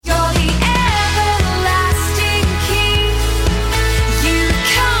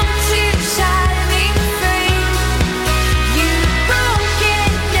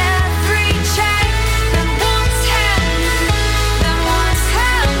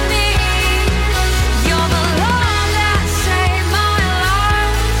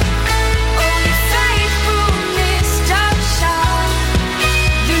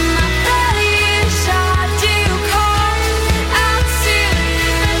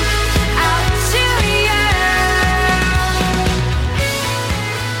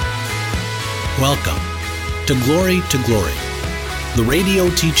to Glory, the radio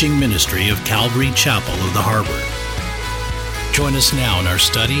teaching ministry of Calvary Chapel of the Harbor. Join us now in our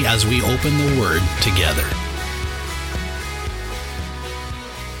study as we open the Word together.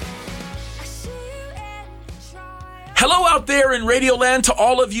 Hello out there in Radio Land to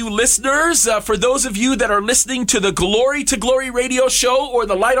all of you listeners. For those of you that are listening to the Glory to Glory radio show or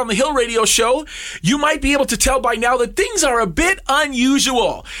the Light on the Hill radio show, you might be able to tell by now that things are a bit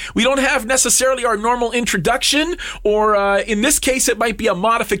unusual. We don't have necessarily our normal introduction, or in this case, it might be a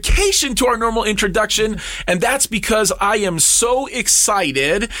modification to our normal introduction, and that's because I am so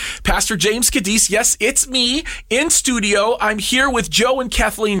excited. Pastor James Cadiz, yes, it's me, in studio. I'm here with Joe and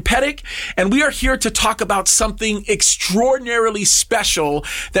Kathleen Pettick, and we are here to talk about something extraordinarily special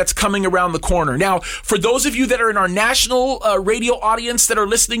that's coming around the corner. Now, for those of you that are in our national radio audience that are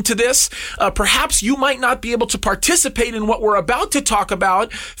listening to this, perhaps you might not be able to participate in what we're about to talk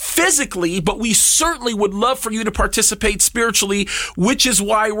about physically, but we certainly would love for you to participate spiritually, which is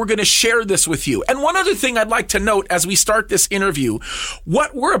why we're going to share this with you. And one other thing I'd like to note as we start this interview,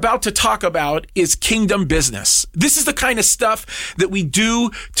 what we're about to talk about is kingdom business. This is the kind of stuff that we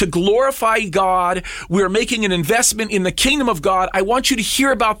do to glorify God. We're making an investment in the kingdom of God. I want you to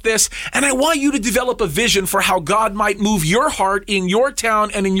hear about this, and I want you to develop a vision for how God might move your heart in your town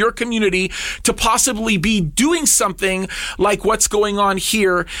and in your community to possibly be doing something like what's going on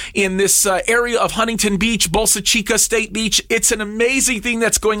here in this area of Huntington Beach, Bolsa Chica State Beach. It's an amazing thing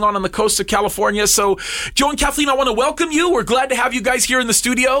that's going on the coast of California. So, Joe and Kathleen, I want to welcome you. We're glad to have you guys here in the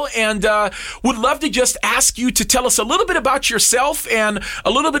studio, and would love to just ask you to tell us a little bit about yourself and a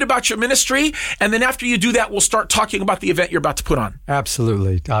little bit about your ministry, and then after you do that, we'll start talking about the event you're about to put on.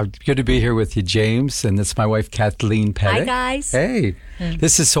 Absolutely. Good to be here with you, James, and it's my wife, Kathleen Pettick. Hi, guys. Hey.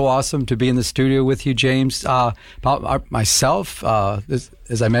 This is so awesome to be in the studio with you, James. About myself,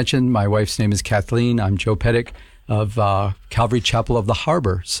 as I mentioned, my wife's name is Kathleen. I'm Joe Pettick of Calvary Chapel of the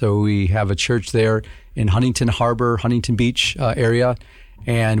Harbor. So we have a church there in Huntington Harbor, Huntington Beach area.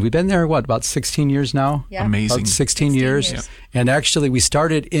 And we've been there, about 16 years now? Yeah. Amazing. About 16 years. Yeah. And actually, we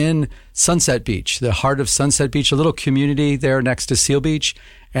started in Sunset Beach, the heart of Sunset Beach, a little community there next to Seal Beach.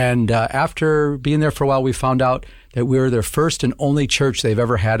 And after being there for a while, we found out that we were their first and only church they've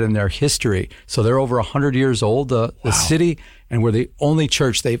ever had in their history. So they're over 100 years old, the city, and we're the only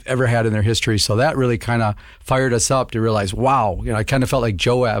church they've ever had in their history. So that really kind of fired us up to realize, wow, I kind of felt like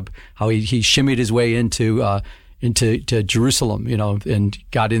Joab, how he shimmied his way into Jerusalem, and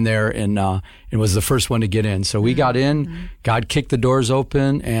got in there and was the first one to get in. So we got in, God kicked the doors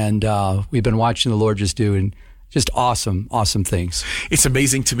open, and we've been watching the Lord just doing just awesome things. It's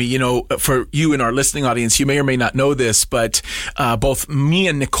amazing to me, for you and our listening audience, you may or may not know this, but both me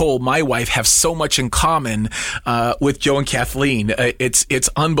and Nicole, my wife, have so much in common with Joe and Kathleen. It's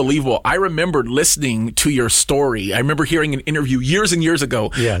unbelievable. I remember listening to your story. I remember hearing an interview years and years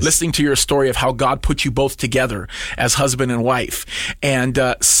ago, listening to your story of how God put you both together as husband and wife. And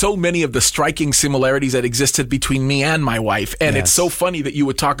so many of the striking similarities that existed between me and my wife. And it's so funny that you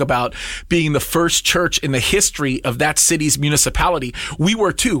would talk about being the first church in the history of that city's municipality. We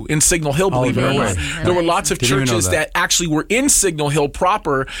were too in Signal Hill, believe it or not. There were lots of churches that actually were in Signal Hill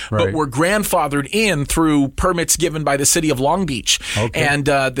proper, but were grandfathered in through permits given by the city of Long Beach. And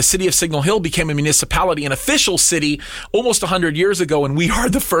the city of Signal Hill became a municipality, an official city, almost 100 years ago, and we are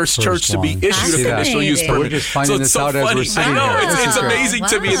the first church to be issued a conditional use permit. We're just finding this out as we're sitting here. I know, it's amazing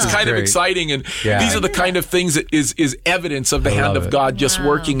to me. Wow. It's kind of exciting, and these are the kind of things that is evidence of the hand of God just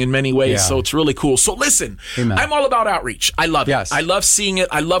working in many ways, so it's really cool. So listen, I'm all about outreach. I love it. I love seeing it.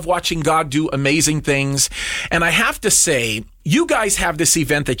 I love watching God do amazing things. And I have to say, you guys have this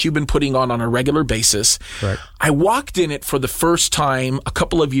event that you've been putting on a regular basis. Correct. I walked in it for the first time a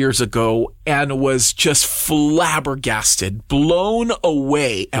couple of years ago and was just flabbergasted, blown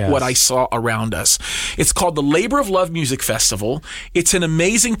away at what I saw around us. It's called the Labor of Love Music Festival. It's an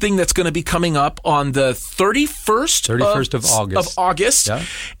amazing thing that's going to be coming up on the 31st of August. Yeah.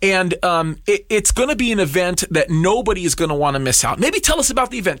 And it's going to be an event that nobody is going to want to miss out. Maybe tell us about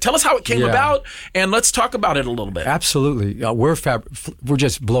the event. Tell us how it came about, and let's talk about it a little bit. Absolutely. We're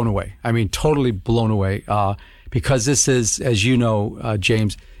just blown away. I mean, totally blown away. Because this is, as you know,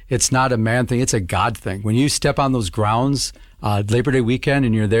 James, it's not a man thing, it's a God thing. When you step on those grounds, Labor Day weekend,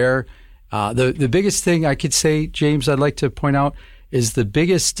 and you're there, the biggest thing I could say, James, I'd like to point out, is the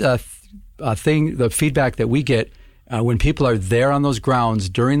biggest thing, the feedback that we get when people are there on those grounds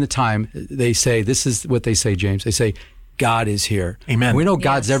during the time, they say, this is what they say, James. They say, God is here. Amen. We know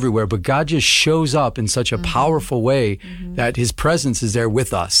God's everywhere, but God just shows up in such a powerful way that his presence is there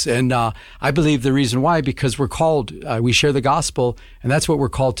with us. And I believe the reason why, because we're called, we share the gospel, and that's what we're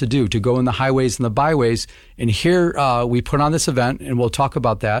called to do, to go in the highways and the byways. And here we put on this event, and we'll talk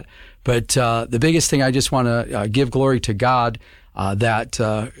about that. But the biggest thing, I just want to give glory to God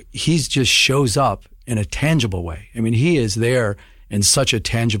that he's just shows up in a tangible way. I mean, he is there in such a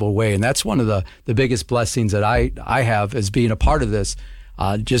tangible way. And that's one of the biggest blessings that I have as being a part of this,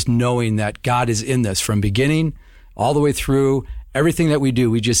 just knowing that God is in this from beginning all the way through. Everything that we do,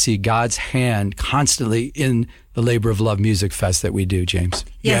 we just see God's hand constantly in the Labor of Love Music Fest that we do, James.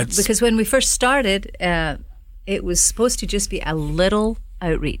 Yeah, because when we first started, it was supposed to just be a little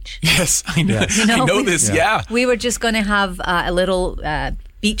outreach. Yes, I know. I know this, yeah. We were just going to have a little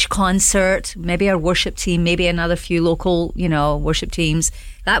beach concert, maybe our worship team, maybe another few local, worship teams.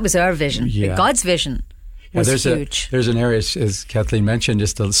 That was our vision. Yeah. But God's vision was huge. There's an area, as Kathleen mentioned,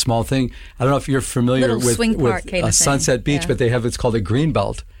 just a small thing. I don't know if you're familiar with Sunset Beach, but they have, it's called a green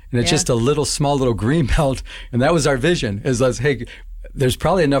belt. And it's just a small little green belt. And that was our vision, is hey, there's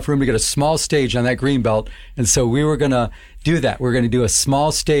probably enough room to get a small stage on that green belt. And so we were going to do that. We're going to do a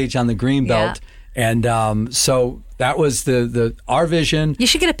small stage on the green belt. And so that was our vision. You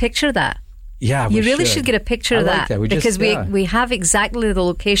should get a picture of that. Yeah, you really should get a picture of that, because we have exactly the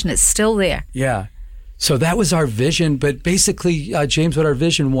location. It's still there. Yeah. So that was our vision. But basically, James, what our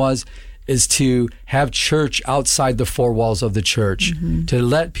vision is to have church outside the four walls of the church, to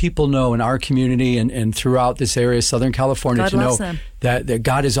let people know in our community and throughout this area, Southern California, to know that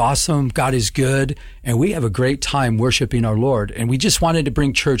God is awesome, God is good, and we have a great time worshiping our Lord. And we just wanted to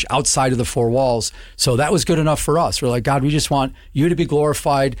bring church outside of the four walls. So that was good enough for us. We're like, God, we just want you to be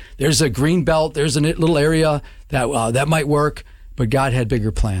glorified. There's a green belt. There's a little area that might work. But God had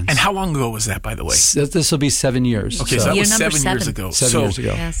bigger plans. And how long ago was that, by the way? This will be 7 years. Okay, so that was 7 years ago. 7 years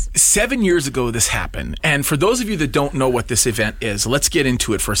ago. Yes. 7 years ago this happened. And for those of you that don't know what this event is, let's get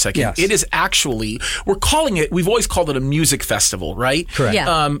into it for a second. Yes. It is actually, we've always called it a music festival, right? Correct.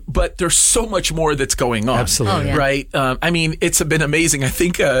 Yeah. But there's so much more that's going on. Absolutely. Right? It's been amazing. I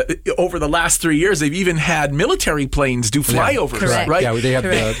think over the last 3 years, they've even had military planes do flyovers, Correct. right? Yeah, they have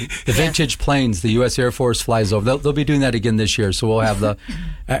the vintage planes. The U.S. Air Force flies over. They'll be doing that again this year. So we'll have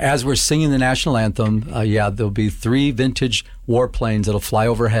as we're singing the national anthem, there'll be 3 vintage warplanes that'll fly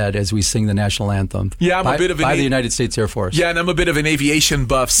overhead as we sing the national anthem. Yeah, I'm a bit of by the United States Air Force. Yeah, and I'm a bit of an aviation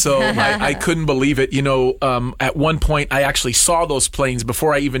buff, so I couldn't believe it. At one point, I actually saw those planes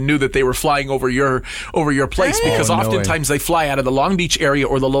before I even knew that they were flying over your place, because oftentimes they fly out of the Long Beach area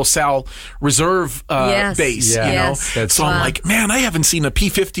or the Los Al Reserve base. Yes. I'm like, man, I haven't seen a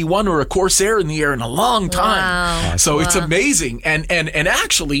P-51 or a Corsair in the air in a long time. Wow. So it's amazing, and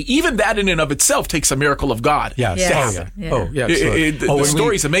actually, even that in and of itself takes a miracle of God. Yes. The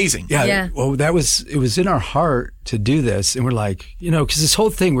story's amazing. Yeah. Well, it was in our heart to do this, and we're like, because this whole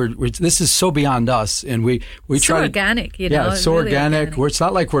thing, this is so beyond us, and we try to organic, Yeah, it's so really organic. It's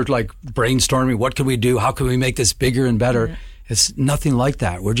not like we're like brainstorming, what can we do? How can we make this bigger and better? Yeah. It's nothing like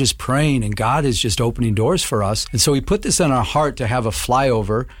that. We're just praying, and God is just opening doors for us. And so we put this in our heart to have a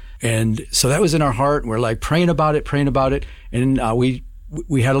flyover, and so that was in our heart, and we're like praying about it, and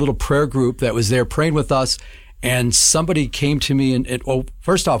we had a little prayer group that was there praying with us. And somebody came to me, and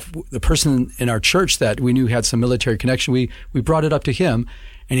first off, the person in our church that we knew had some military connection, we brought it up to him,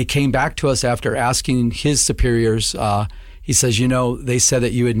 and he came back to us after asking his superiors. He says, they said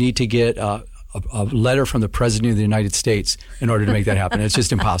that you would need to get a letter from the President of the United States in order to make that happen. It's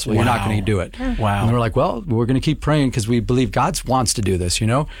just impossible. You're not going to do it. Wow. And we're like, well, we're going to keep praying because we believe God wants to do this,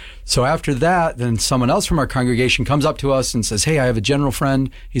 So after that, then someone else from our congregation comes up to us and says, hey, I have a general friend.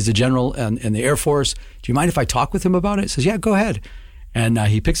 He's a general in the Air Force. Do you mind if I talk with him about it? He says, yeah, go ahead. And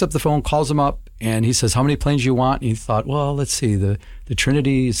he picks up the phone, calls him up, and he says, how many planes do you want? And he thought, well, let's see, the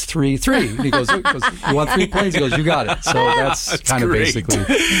Trinity is 3. And he goes, you want 3 planes? He goes, you got it. So that's kind of basically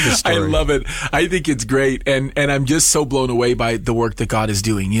the story. I love it. I think it's great. And I'm just so blown away by the work that God is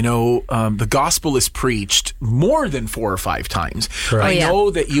doing. The gospel is preached more than 4 or 5 times. Correct. I know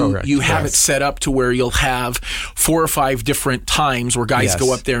that you have it set up to where you'll have 4 or 5 different times where guys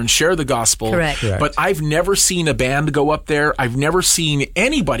go up there and share the gospel. Correct. But I've never seen a band go up there. I've never seen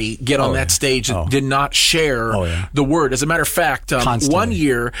anybody get on that stage that did not share the word. As a matter of fact, one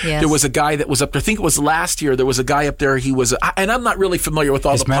year there was a guy that was up there. I think it was last year. There was a guy up there. He was, and I'm not really familiar with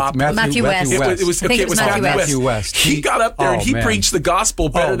all the pop. Matthew West. It was Matthew West. He got up there and he preached the gospel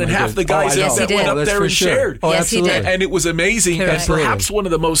better than half the guys that went up there and shared. Yes, he did. And it was amazing. Correct. And perhaps one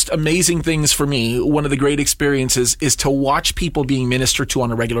of the most amazing things for me, one of the great experiences, is to watch people being ministered to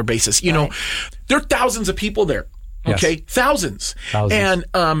on a regular basis. There are thousands of people there. Yes. Okay, thousands. And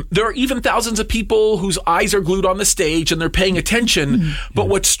there are even thousands of people whose eyes are glued on the stage and they're paying attention. But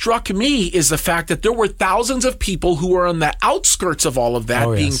what struck me is the fact that there were thousands of people who were on the outskirts of all of that,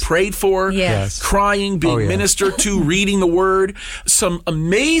 being prayed for, crying, being ministered to, reading the word. Some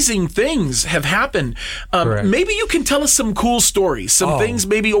amazing things have happened. Maybe you can tell us some cool stories, some things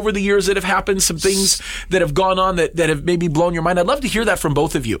maybe over the years that have happened, some things that have gone on that have maybe blown your mind. I'd love to hear that from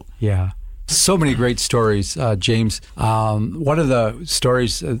both of you. Yeah. So many great stories, James. One of the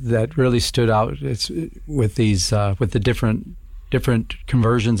stories that really stood out is with these, with the different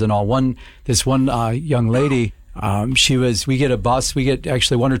conversions and all. This one young lady, we get a bus. We get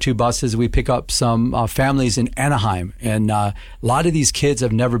actually one or two buses. We pick up some families in Anaheim, and a lot of these kids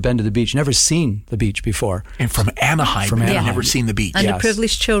have never been to the beach, never seen the beach before. And from Anaheim, never seen the beach.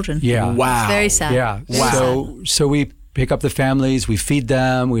 Underprivileged children. Yeah. It's Wow. very sad. Yeah. Wow. So we pick up the families, we feed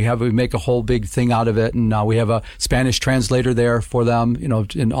them, we make a whole big thing out of it, and we have a Spanish translator there for them,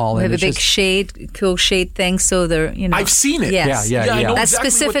 in all. We have a big cool shade thing, so they're, I've seen it. Yes. Yeah. I know That's exactly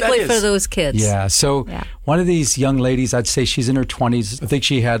specifically what that is. for those kids. Yeah. So one of these young ladies, I'd say she's in her 20s. I think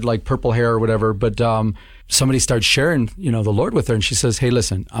she had like purple hair or whatever, but somebody started sharing, the Lord with her, and she says, "Hey,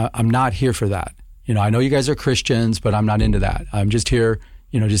 listen, I'm not here for that. I know you guys are Christians, but I'm not into that. I'm just here,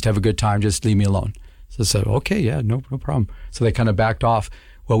 just have a good time. Just leave me alone." So I said, "Okay, yeah, no problem." So they kind of backed off.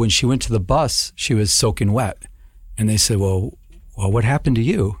 Well, when she went to the bus, she was soaking wet. And they said, well, what happened to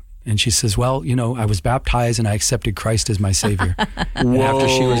you? And she says, "Well, I was baptized and I accepted Christ as my Savior." And after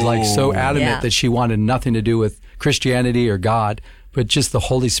she was like so adamant that she wanted nothing to do with Christianity or God, but just the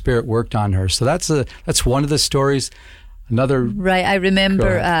Holy Spirit worked on her. So that's one of the stories. Another. Right. I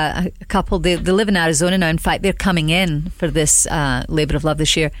remember a couple, they live in Arizona now. In fact, they're coming in for this Labor of Love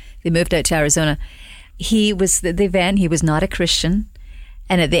this year. They moved out to Arizona. He was the event. He was not a Christian.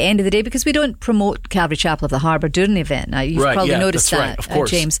 And at the end of the day, because we don't promote Calvary Chapel of the Harbour during the event. Now, you've probably noticed that, of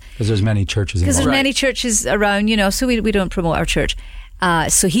course. James. Because there's many churches involved. Because there's many churches around, so we don't promote our church.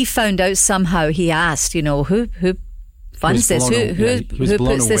 So he found out somehow, he asked, who funds this? Who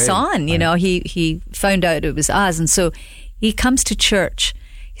puts this on? He found out it was us. And so he comes to church.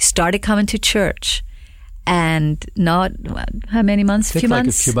 He started coming to church. And not how many months? A few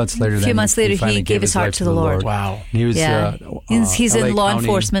months later, he gave his heart to the Lord. Wow! And he was he's in law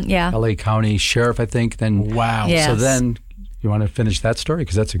enforcement. Yeah, LA County Sheriff, I think. Then wow. Yes. So then, you want to finish that story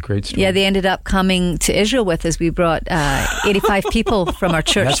because that's a great story. Yeah, they ended up coming to Israel with us. We brought 85 people from our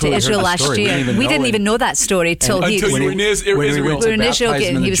church to Israel last year. We didn't even know that story till you were in Israel. We went to Israel,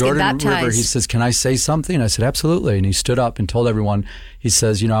 he was getting baptized. River, he says, "Can I say something?" I said, "Absolutely." And he stood up and told everyone. He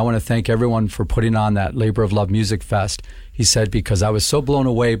says, "I want to thank everyone for putting on that Labor of Love Music Fest." He said, "Because I was so blown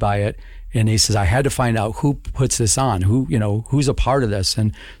away by it." And he says, "I had to find out who puts this on, who's a part of this."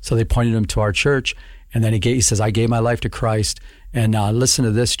 And so they pointed him to our church. And then he says, "I gave my life to Christ." And listen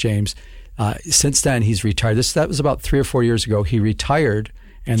to this, James. Since then, he's retired. That was about 3 or 4 years ago. He retired.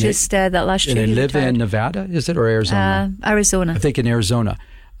 And that last year. And they live in Nevada, is it, or Arizona? Arizona. I think in Arizona.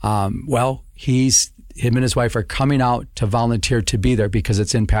 Him and his wife are coming out to volunteer to be there because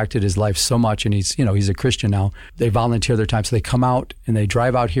it's impacted his life so much. And he's a Christian now. They volunteer their time. So they come out and they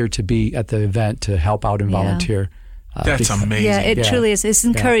drive out here to be at the event to help out and volunteer. That's amazing. Yeah, it truly is. It's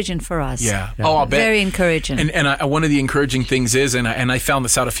encouraging for us. Yeah. Oh, I'll bet. Very encouraging. And one of the encouraging things is, and I found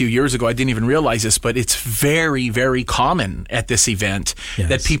this out a few years ago, I didn't even realize this, but it's very, very common at this event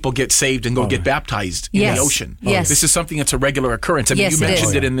that people get saved and go get baptized in the ocean. Yes. This is something that's a regular occurrence. I mean, you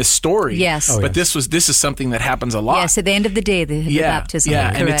mentioned it in this story. Yes. But this is something that happens a lot. Yes, at the end of the day, the baptism.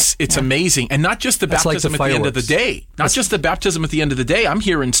 Yeah, correct. and it's amazing. And not just the baptism at the end of the day. Not just the baptism at the end of the day. I'm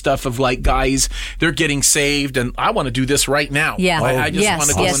hearing stuff of like guys, they're getting saved and I want to do this right now. Yeah. I just want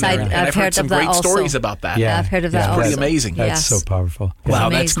to go in there. And I've heard some great stories about that. Yeah, I've heard of that also. Pretty amazing. That's so powerful. Wow,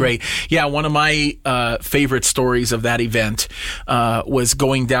 that's great. Yeah, one of my favorite stories of that event was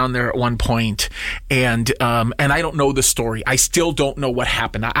going down there at one point, and I don't know the story. I still don't know what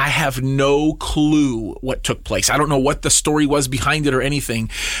happened. I have no clue what took place. I don't know what the story was behind it or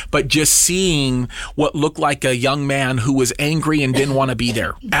anything, but just seeing what looked like a young man who was angry and didn't want to be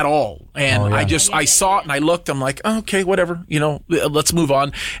there at all. And I saw it and I looked, I'm like, oh, okay, whatever, let's move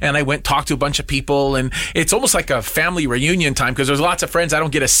on. And I went talked to a bunch of people, and it's almost like a family reunion time because there's lots of friends I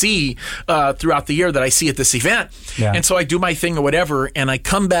don't get to see throughout the year that I see at this event. Yeah. And so I do my thing or whatever, and I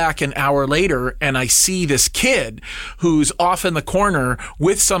come back an hour later and I see this kid who's off in the corner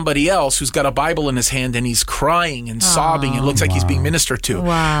with somebody else who's got a Bible in his hand, and he's crying and sobbing. It looks like he's being ministered to.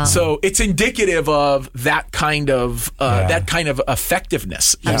 Wow. So it's indicative of that kind of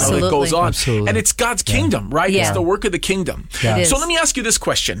effectiveness that goes goes on. Absolutely. And it's God's kingdom, right? Yeah. It's the work of the kingdom. Yeah. So let me ask you this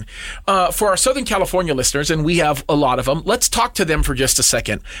question. For our Southern California listeners, and we have a lot of them, let's talk to them for just a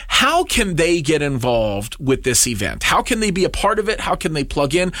second. How can they get involved with this event? How can they be a part of it? How can they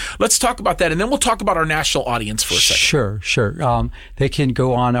plug in? Let's talk about that, and then we'll talk about our national audience for a second. Sure. They can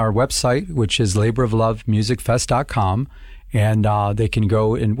go on our website, which is laboroflovemusicfest.com, and they can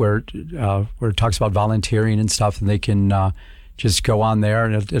go in where it talks about volunteering and stuff, and they can just go on there,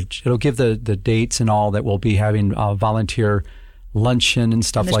 and it'll give the dates and all that we'll be having volunteer luncheon and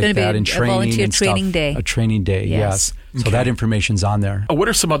stuff like that, and training and training stuff. day. A training day, yes. So that information's on there. What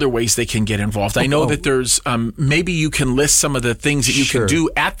are some other ways they can get involved? I know that there's maybe you can list some of the things that you can do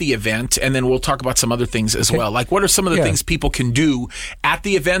at the event, and then we'll talk about some other things as well. Like, what are some of the things people can do at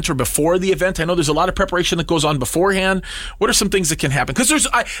the event or before the event? I know there's a lot of preparation that goes on beforehand. What are some things that can happen? Because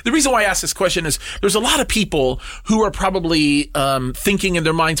the reason why I ask this question is there's a lot of people who are probably thinking in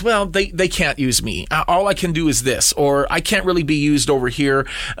their minds, well, they can't use me. All I can do is this, or I can't really be used over here.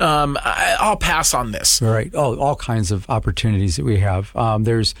 I'll pass on this. Right. Oh, all kinds of opportunities that we have.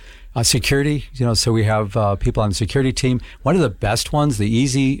 There's security, so we have people on the security team. One of the best ones, the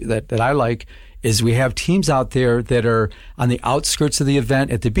easy that I like, is we have teams out there that are on the outskirts of the event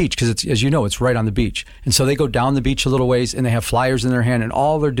at the beach, because it's, as you know, it's right on the beach. And so they go down the beach a little ways, and they have flyers in their hand, and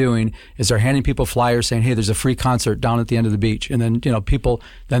all they're doing is they're handing people flyers saying, hey, there's a free concert down at the end of the beach. And then, people,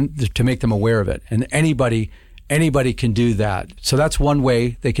 then to make them aware of it. And anybody can do that. So that's one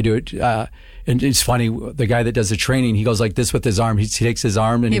way they could do it. And it's funny, the guy that does the training, he goes like this with his arm. He takes his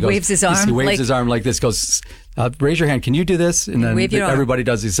arm and he waves his arm. He waves his arm like this, goes, raise your hand. Can you do this? And then everybody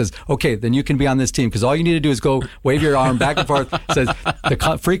does. He says, okay, then you can be on this team, because all you need to do is go wave your arm back and forth. It says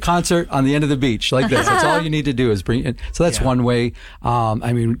the free concert on the end of the beach like this. That's all you need to do is bring it. So that's one way.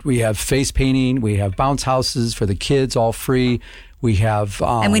 We have face painting. We have bounce houses for the kids, all free. We have...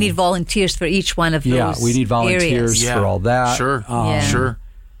 and we need volunteers for each one of those Yeah, we need volunteers for all that. Sure, sure.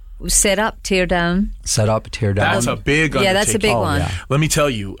 Set up, tear down. Set up, tear down. That's a big undertaking. Yeah, that's a big one. Yeah. Let me tell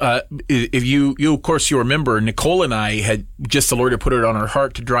you, if you of course you remember, Nicole and I had just, the Lord had put it on our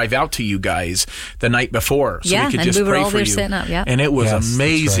heart to drive out to you guys the night before, so we could just pray for you. Setting up, and it was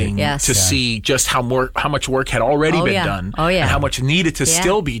amazing to see just how much work had already been done, and how much needed to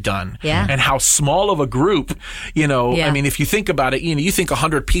still be done, and how small of a group. I mean, if you think about it, you think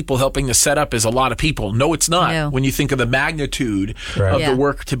 100 people helping to set up is a lot of people. No, it's not. No. When you think of the magnitude of the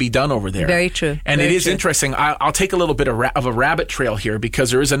work to be done over there. Very true. And it is interesting. I'll take a little bit of a rabbit trail here,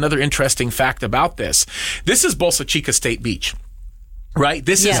 because there is another interesting fact about this. This is Bolsa Chica State Beach. Right.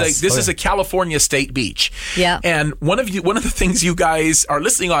 This is a California state beach. Yeah. And one of the things you guys, our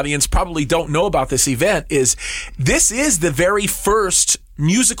listening audience, probably don't know about this event is this is the very first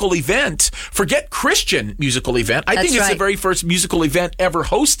musical event. Forget Christian musical event. I think it's the very first musical event ever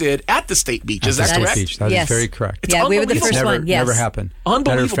hosted at the state beach. Is that correct? Beach. That is very correct. We were the first one. Yes. Never happened.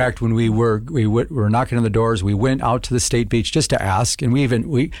 Unbelievable. Matter of fact, when we were knocking on the doors, we went out to the state beach just to ask, and we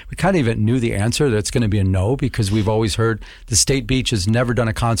kind of even knew the answer that it's going to be a no, because we've always heard the state beach has never done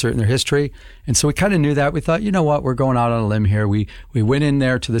a concert in their history, and so we kind of knew that. We thought, you know what, we're going out on a limb here. We went in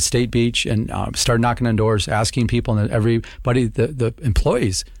there to the state beach and started knocking on doors, asking people, and everybody, the employees,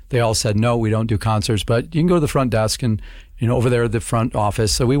 they all said, no, we don't do concerts, but you can go to the front desk and, over there at the front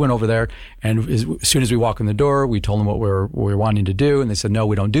office. So we went over there, and as soon as we walk in the door, we told them what we were wanting to do, and they said, no,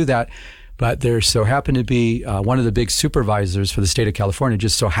 we don't do that. But there so happened to be one of the big supervisors for the state of California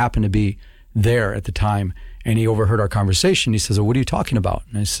just so happened to be there at the time, and he overheard our conversation. He says, well, what are you talking about?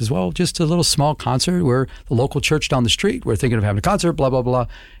 And I says, well, just a little small concert. We're the local church down the street. We're thinking of having a concert, blah, blah, blah. And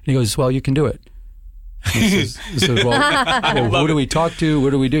he goes, well, you can do it. He says, well, who do we talk to? What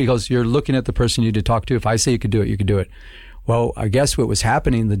do we do? He goes, you're looking at the person you need to talk to. If I say you could do it, you could do it. Well, I guess what was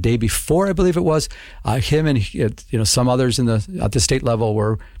happening the day before, I believe it was, him and some others at the state level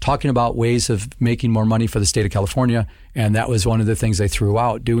were talking about ways of making more money for the state of California, and that was one of the things they threw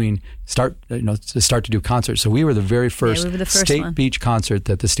out to start to do concerts. So we were the very first, state beach concert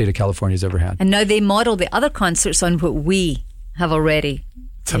that the state of California has ever had. And now they model the other concerts on what we have already.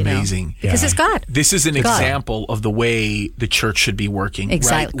 It's amazing. Because it's God. This is an example of the way the church should be working.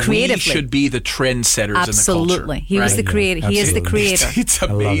 Exactly. Right? Creatively. We should be the trendsetters in the culture. Absolutely. He was the creator. He is the creator. It's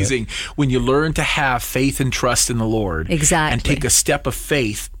amazing when you learn to have faith and trust in the Lord. Exactly. And take a step of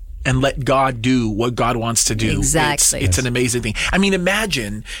faith and let God do what God wants to do. Exactly. It's an amazing thing. I mean,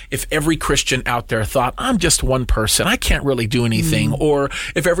 imagine if every Christian out there thought, I'm just one person, I can't really do anything. Or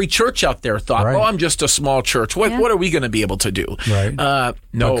if every church out there thought, oh, I'm just a small church. What are we going to be able to do? Right.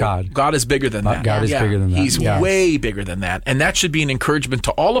 No, God is bigger than that. God is bigger than that. He's way bigger than that. And that should be an encouragement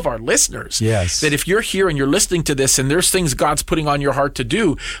to all of our listeners. Yes. That if you're here and you're listening to this and there's things God's putting on your heart to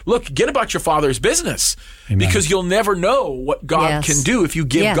do, look, get about your Father's business. Amen. Because you'll never know what God can do if you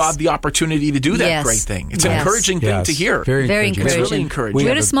give God the opportunity to do that great thing. It's an encouraging thing to hear. Very encouraging. It's really encouraging.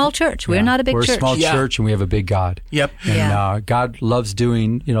 We're a small church. We're not a big church. We're a small church, and we have a big God. Yep. And God loves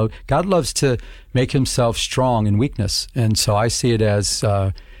doing, God loves to make himself strong in weakness. And so I see it as,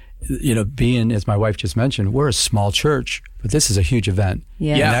 being, as my wife just mentioned, we're a small church, but this is a huge event.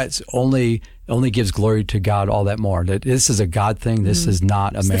 Yeah. And that's only gives glory to God all that more. That this is a God thing. This is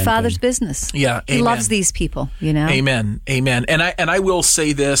not a man thing. It's the Father's business. Yeah, He loves these people, Amen. And I will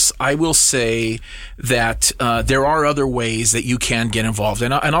say this. I will say that there are other ways that you can get involved.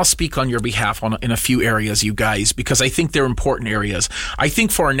 And I'll speak on your behalf in a few areas, you guys, because I think they're important areas. I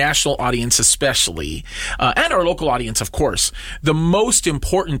think for our national audience especially, and our local audience, of course, the most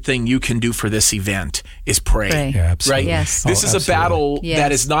important thing you can do for this event is pray. Yeah, absolutely. Right? Yes. This is a battle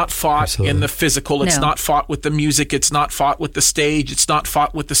that is not fought in the physical. It's not fought with the music. It's not fought with the stage. It's not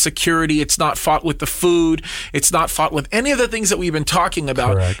fought with the security. It's not fought with the food. It's not fought with any of the things that we've been talking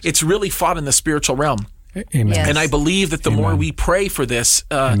about. Correct. It's really fought in the spiritual realm. Amen. Yes. And I believe that the more we pray for this,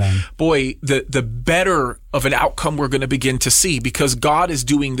 boy, the better of an outcome we're going to begin to see, because God is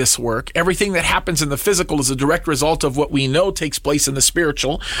doing this work. Everything that happens in the physical is a direct result of what we know takes place in the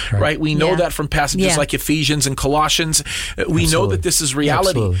spiritual, right? We know that from passages like Ephesians and Colossians. We know that this is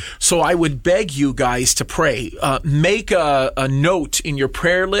reality. Absolutely. So I would beg you guys to pray. Make a note in your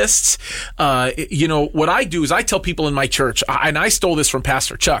prayer lists. What I do is I tell people in my church, and I stole this from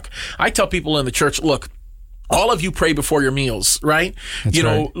Pastor Chuck. I tell people in the church, look, all of you pray before your meals, right? That's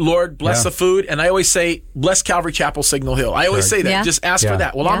right. Lord, bless the food. And I always say, bless Calvary Chapel Signal Hill. I always say that. Yeah. Just ask for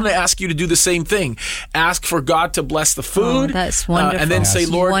that. Well, I'm going to ask you to do the same thing. Ask for God to bless the food. Oh, that's wonderful. And then say,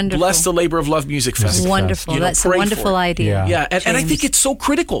 Lord, bless the Labor of Love Music Fest. Wonderful. That's a wonderful idea. Yeah. And I think it's so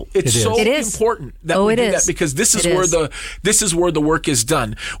critical. It's so important that we do that, because this is where the work is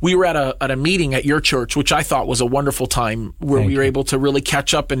done. We were at a meeting at your church, which I thought was a wonderful time, where we were able to really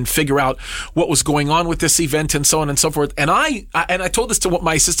catch up and figure out what was going on with this event and so on and so forth. And I told this to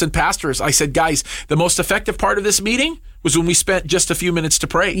my assistant pastors. I said, guys, the most effective part of this meeting was when we spent just a few minutes to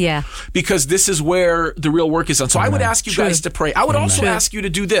pray. Yeah. Because this is where the real work is done. So I would ask you guys to pray. I would also ask you to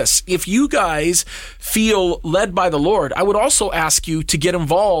do this. If you guys feel led by the Lord, I would also ask you to get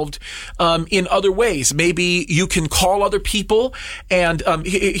involved in other ways. Maybe you can call other people. And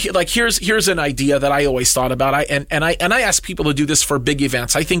here's an idea that I always thought about. I ask people to do this for big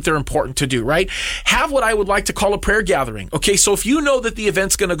events. I think they're important to do, right? Have what I would like to call a prayer gathering. Okay, so if you know that the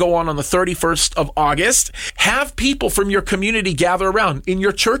event's going to go on the 31st of August, have people from your community gather around in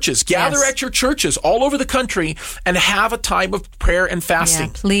your churches. Gather at your churches all over the country and have a time of prayer and fasting.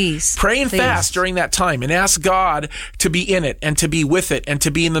 Yeah, please. Pray and fast during that time and ask God to be in it and to be with it and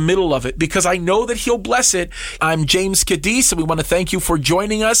to be in the middle of it, because I know that He'll bless it. I'm James Cadiz, and we want to thank you for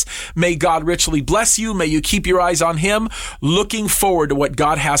joining us. May God richly bless you. May you keep your eyes on Him, looking forward to what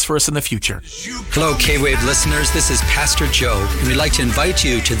God has for us in the future. Hello, K-Wave listeners. This is Pastor Joe, and we'd like to invite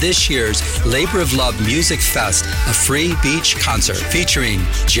you to this year's Labor of Love Music Fest, a free beach concert featuring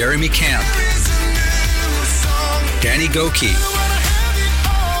Jeremy Camp, Danny Goki,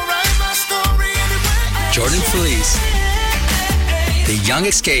 Jordan Felice, The Young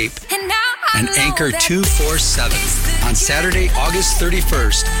Escape, and Anchor 247 on Saturday, August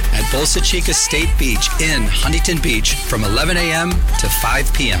 31st at Bolsa Chica State Beach in Huntington Beach from 11 a.m. to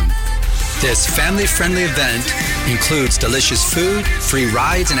 5 p.m. This family-friendly event includes delicious food, free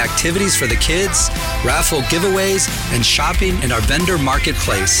rides and activities for the kids, raffle giveaways, and shopping in our vendor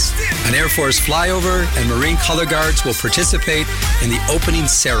marketplace. An Air Force flyover and Marine Color Guards will participate in the opening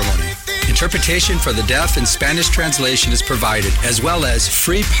ceremony. Interpretation for the deaf and Spanish translation is provided, as well as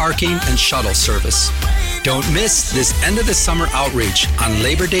free parking and shuttle service. Don't miss this end-of-the-summer outreach on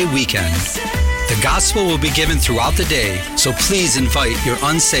Labor Day weekend. The gospel will be given throughout the day, so please invite your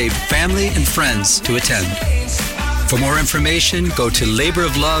unsaved family and friends to attend. For more information, go to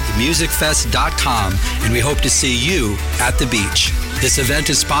laboroflovemusicfest.com, and we hope to see you at the beach. This event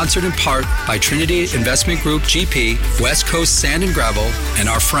is sponsored in part by Trinity Investment Group GP, West Coast Sand and Gravel, and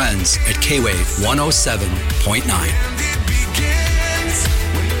our friends at K-Wave 107.9.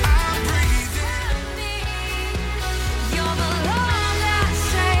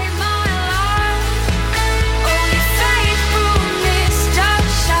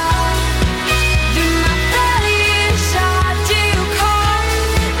 Shine.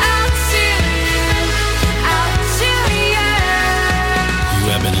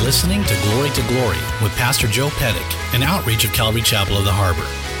 listening to Glory with Pastor Joe Pettick, an outreach of Calvary Chapel of the Harbor.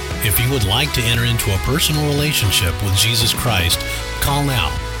 If you would like to enter into a personal relationship with Jesus Christ, call now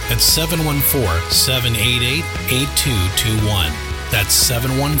at 714-788-8221. That's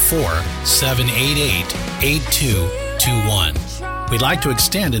 714-788-8221. We'd like to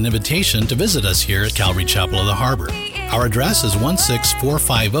extend an invitation to visit us here at Calvary Chapel of the Harbor. Our address is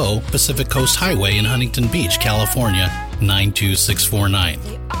 16450 Pacific Coast Highway in Huntington Beach, California,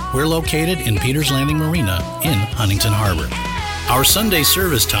 92649. We're located in Peters Landing Marina in Huntington Harbor. Our Sunday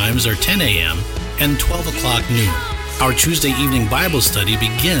service times are 10 a.m. and 12 o'clock noon. Our Tuesday evening Bible study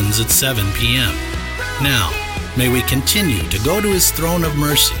begins at 7 p.m. Now, may we continue to go to His throne of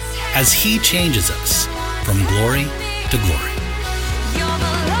mercy as He changes us from glory to glory.